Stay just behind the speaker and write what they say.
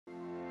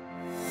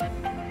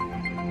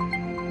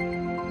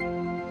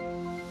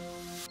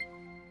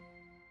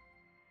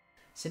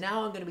So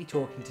now I'm going to be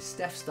talking to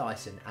Steph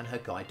Syson and her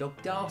guide dog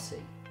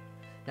Darcy.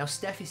 Now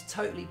Steph is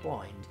totally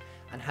blind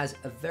and has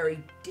a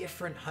very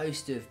different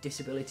host of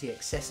disability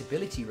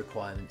accessibility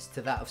requirements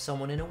to that of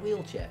someone in a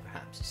wheelchair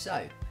perhaps.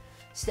 So,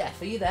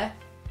 Steph, are you there?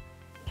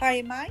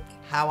 Hi Mike.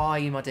 How are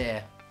you, my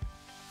dear?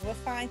 We're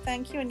fine,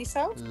 thank you. And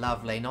yourself?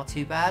 Lovely, not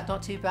too bad,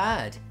 not too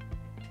bad.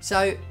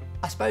 So,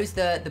 I suppose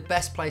the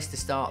best place to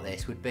start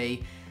this would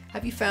be,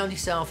 have you found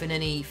yourself in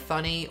any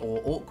funny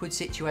or awkward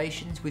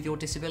situations with your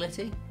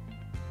disability?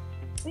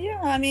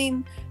 Yeah, I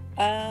mean,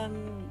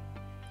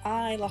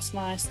 I lost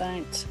my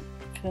eyesight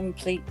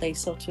completely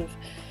sort of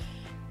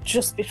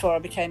just before I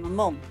became a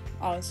mum.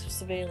 I was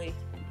severely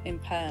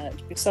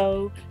impaired.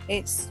 So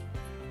it's,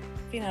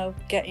 you know,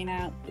 getting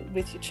out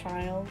with your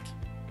child,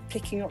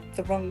 picking up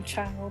the wrong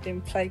child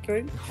in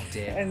playgroup. Oh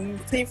dear.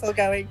 And people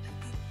going,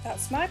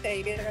 that's my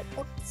baby. And I go,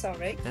 oh,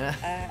 sorry.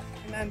 I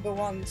remember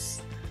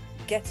once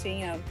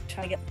getting, you know,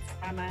 trying to get the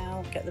pram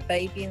out, get the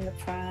baby in the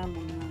pram,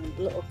 and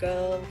the little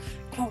girl,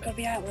 come on, we've got to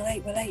be out,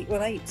 we're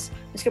late.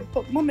 And she goes,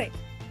 but mummy,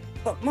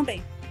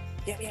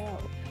 yeah,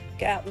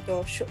 get out the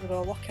door, shut the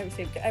door, lock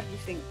everything, get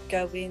everything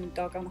going,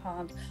 dog on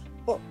hand.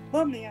 But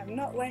mummy, I'm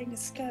not wearing a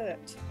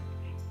skirt.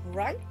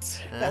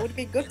 Right, that would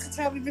be good to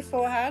tell me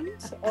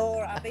beforehand.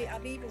 Or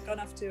I've even gone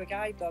off to a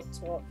guide dog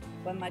talk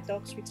when my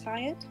dog's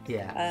retired.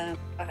 Yeah.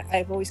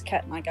 I've always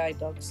kept my guide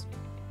dogs,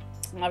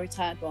 my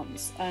retired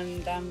ones,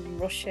 and I'm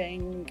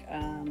rushing.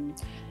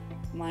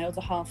 My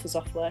other half was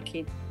off work,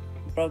 he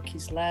broke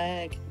his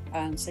leg,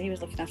 and so he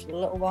was looking after the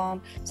little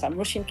one. So I'm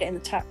rushing to get in the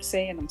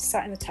taxi, and I'm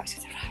sat in the taxi.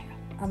 Right,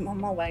 I'm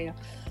on my way.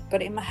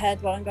 Got it in my head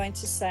what I'm going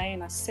to say,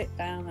 and I sit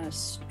down and I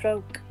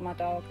stroke my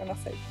dog, and I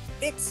think,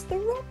 it's the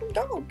wrong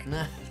dog.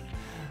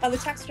 And the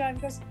taxi driver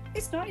goes,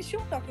 it's not, it's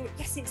your dog. I go,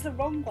 yes, it's the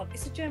wrong one.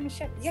 It's a German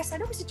Shepherd. Yes, I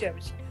know it's a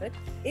German Shepherd.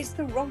 It's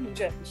the wrong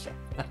German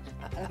Shepherd.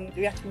 And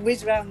we had to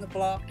whiz around the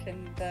block,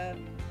 and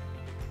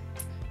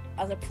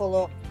as I pull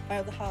up, my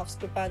other half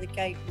stood by the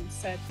gate and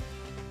said,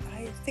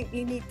 I think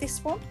you need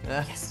this one.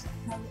 Yes,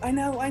 no,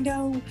 I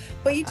know.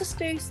 But you just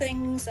do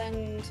things,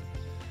 and,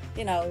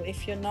 you know,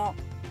 if you're not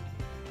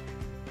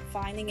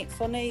finding it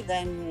funny,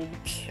 then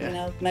you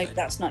know, maybe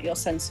that's not your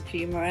sense of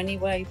humour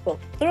anyway. But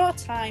there are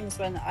times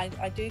when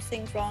I do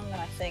things wrong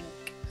and I think,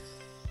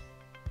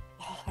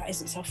 oh, that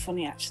isn't so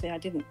funny actually. I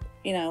didn't,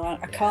 you know,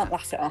 I can't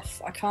laugh it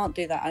off. I can't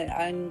do that.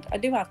 And I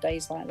do have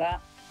days like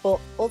that. But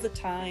other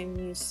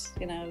times,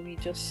 you know, you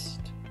just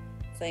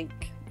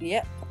think,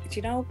 yep, do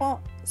you know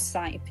what?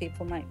 Sighted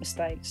people make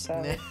mistakes,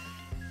 so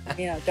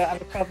you know, don't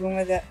have a problem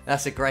with it.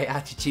 That's a great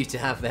attitude to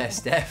have there,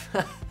 Steph.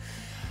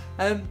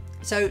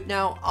 So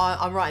now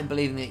I'm right in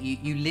believing that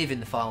you live in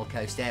the Fylde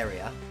Coast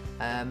area.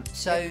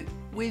 So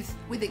with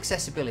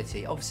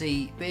accessibility,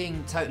 obviously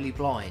being totally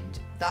blind,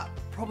 that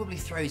probably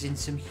throws in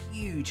some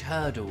huge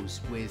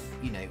hurdles with,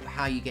 you know,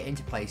 how you get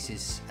into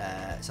places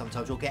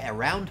sometimes, or get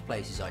around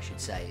places, I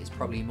should say, is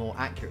probably more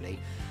accurately.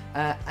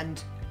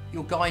 And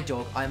your guide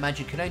dog, I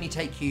imagine, can only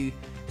take you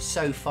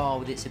so far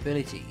with its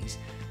abilities.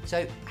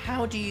 So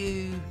how do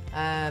you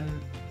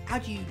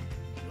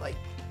like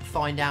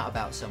find out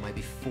about somewhere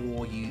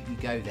before you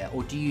go there,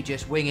 or do you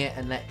just wing it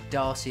and let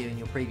Darcy and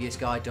your previous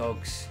guide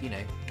dogs, you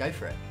know, go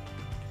for it?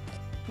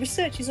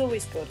 Research is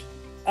always good.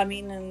 I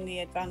mean, and the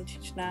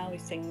advantage now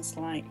with things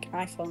like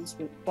iPhones,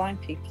 with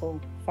blind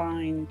people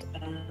find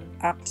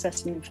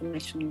accessing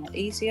information a lot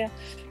easier.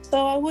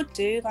 So I would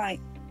do, like,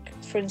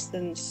 for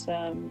instance,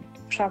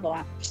 travel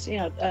apps, you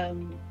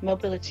know,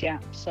 mobility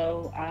apps.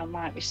 So I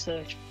might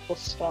research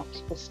bus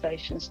stops, bus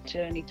stations,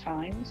 journey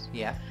times.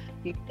 Yeah.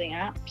 Using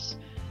apps.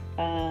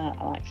 I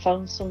like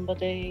phone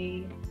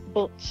somebody,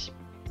 but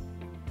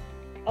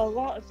a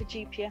lot of the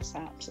GPS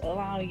apps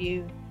allow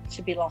you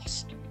to be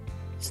lost.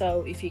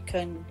 So if you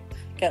can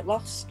get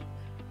lost,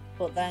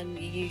 but then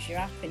you use your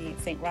app and you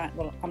think, right,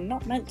 well, I'm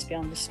not meant to be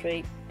on the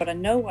street, but I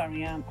know where I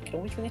am. I can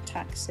always ring a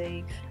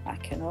taxi. I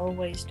can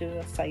always do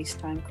a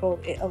FaceTime call.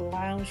 It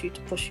allows you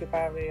to push your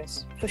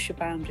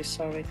boundaries,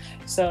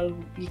 so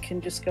you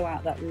can just go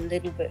out that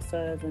little bit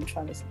further and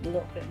try a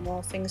little bit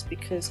more things.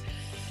 Because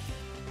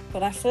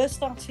when I first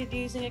started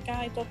using a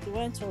guide dog, there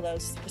weren't all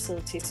those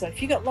facilities. So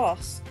if you got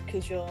lost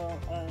because your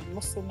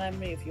muscle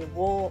memory of your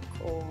walk,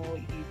 or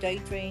you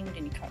daydreamed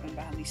and you can't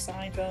remember how many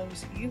side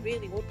roads, you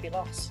really would be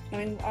lost. I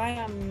mean, I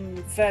am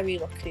very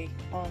lucky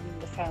on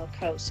the Fylde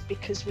Coast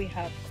because we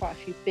have quite a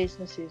few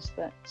businesses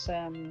that,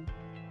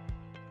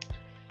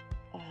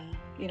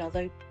 you know,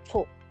 they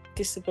put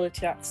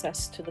disability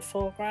access to the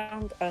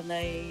foreground and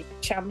they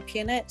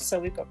champion it. So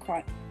we've got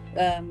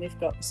we've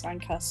got the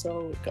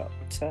Sandcastle, we've got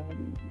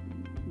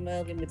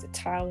Merlin with the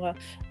tower,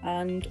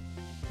 and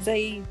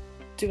they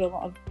do a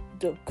lot of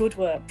good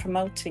work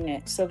promoting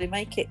it. So they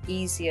make it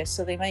easier.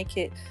 So they make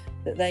it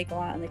that they go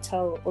out and they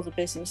tell other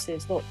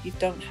businesses, look, you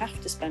don't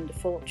have to spend a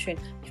fortune,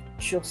 you've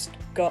just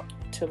got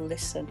to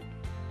listen.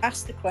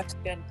 Ask the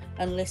question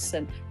and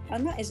listen.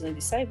 And that isn't a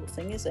disabled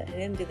thing, is it? At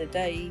the end of the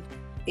day,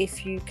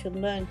 if you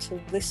can learn to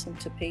listen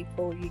to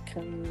people, you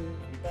can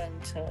learn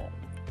to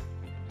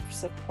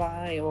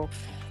supply or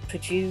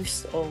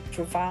produce or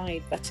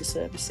provide better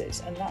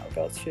services, and that will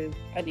go through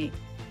any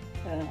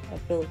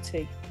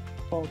ability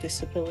or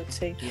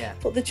disability. Yeah.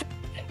 But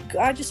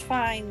I just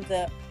find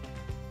that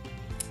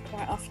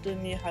quite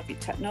often you have your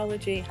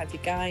technology, have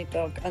your guide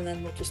dog, and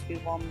then there'll just be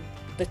one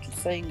little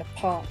thing, a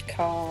parked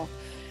car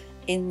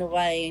in the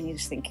way, and you're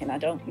just thinking, I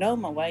don't know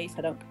my way if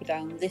I don't go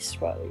down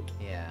this road.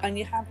 Yeah. And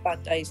you have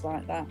bad days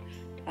like that,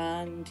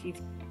 and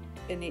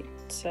it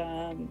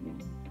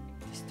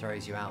just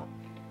throws you out.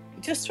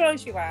 It just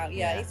throws you out.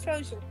 Yeah. It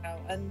throws you out.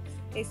 And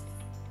if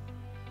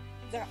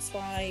that's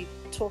why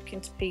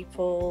talking to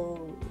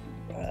people,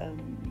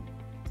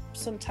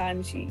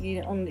 sometimes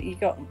you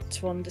got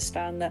to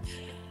understand that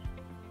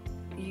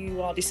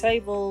you are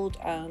disabled,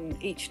 and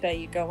each day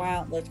you go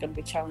out there's going to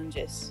be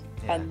challenges.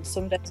 Yeah. And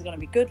some days are going to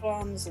be good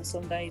ones and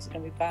some days are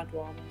going to be bad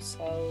ones,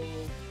 so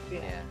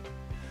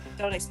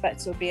don't expect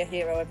to be a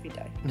hero every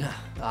day. No,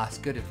 that's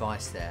good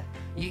advice there.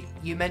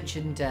 You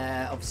mentioned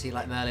obviously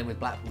like Merlin with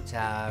Blackpool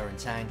Tower and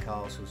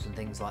Sandcastles and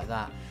things like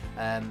that,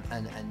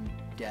 and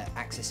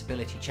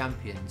accessibility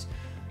champions.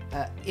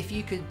 If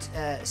you could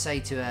say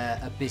to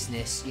a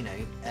business,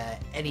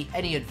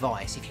 any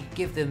advice, if you could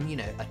give them,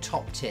 a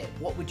top tip,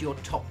 what would your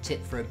top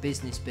tip for a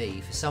business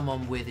be for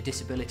someone with a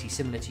disability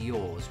similar to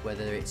yours,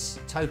 whether it's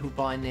total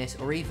blindness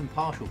or even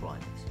partial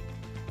blindness?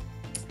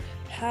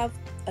 Have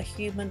a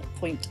human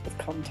point of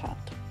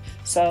contact.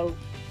 So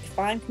if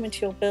I'm coming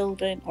to your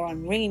building or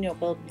I'm ringing your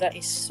building, that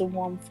is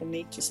someone for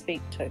me to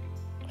speak to.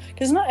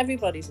 Because not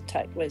everybody's a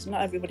tech whiz,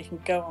 not everybody can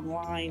go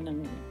online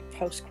and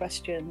post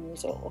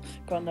questions or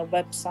go on their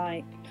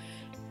website.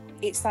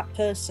 It's that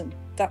person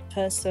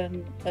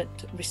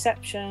at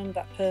reception,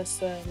 that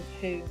person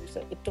who's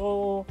at the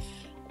door,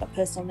 that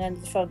person on the end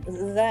of the phone.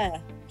 They're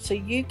there, so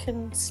you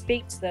can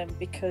speak to them,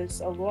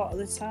 because a lot of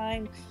the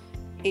time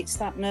it's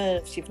that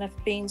nerves. You've never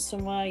been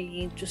somewhere,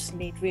 you just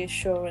need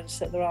reassurance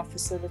that there are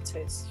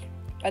facilities.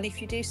 And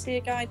if you do see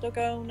a guide dog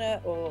owner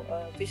or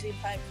a visually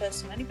impaired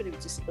person, anybody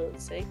with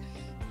disability,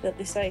 that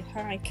they say,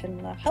 hi,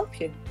 can I help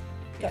you?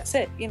 That's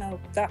it.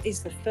 That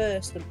is the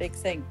first and big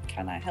thing.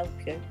 Can I help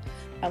you?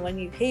 And when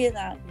you hear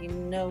that,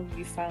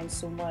 you found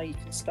somewhere you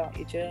can start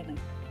your journey.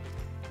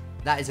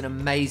 That is an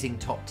amazing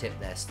top tip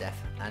there,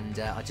 Steph. And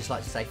I'd just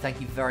like to say thank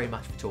you very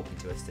much for talking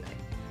to us today.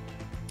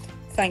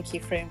 Thank you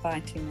for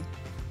inviting me.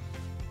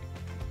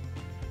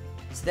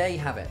 So there you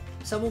have it.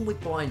 Someone with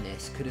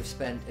blindness could have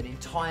spent an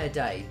entire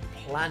day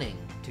planning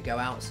to go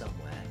out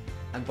somewhere,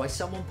 and by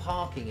someone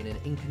parking in an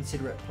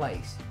inconsiderate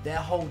place, their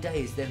whole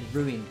day is then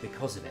ruined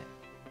because of it.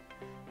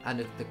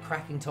 And the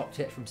cracking top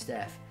tip from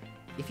Steph,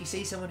 if you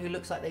see someone who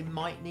looks like they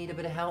might need a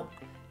bit of help,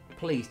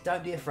 please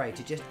don't be afraid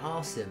to just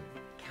ask them,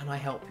 can I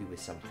help you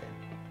with something?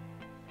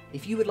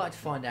 If you would like to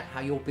find out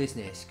how your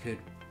business could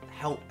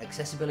help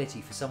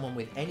accessibility for someone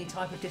with any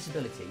type of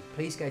disability,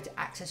 please go to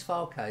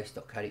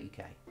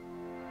accessfilecoast.co.uk.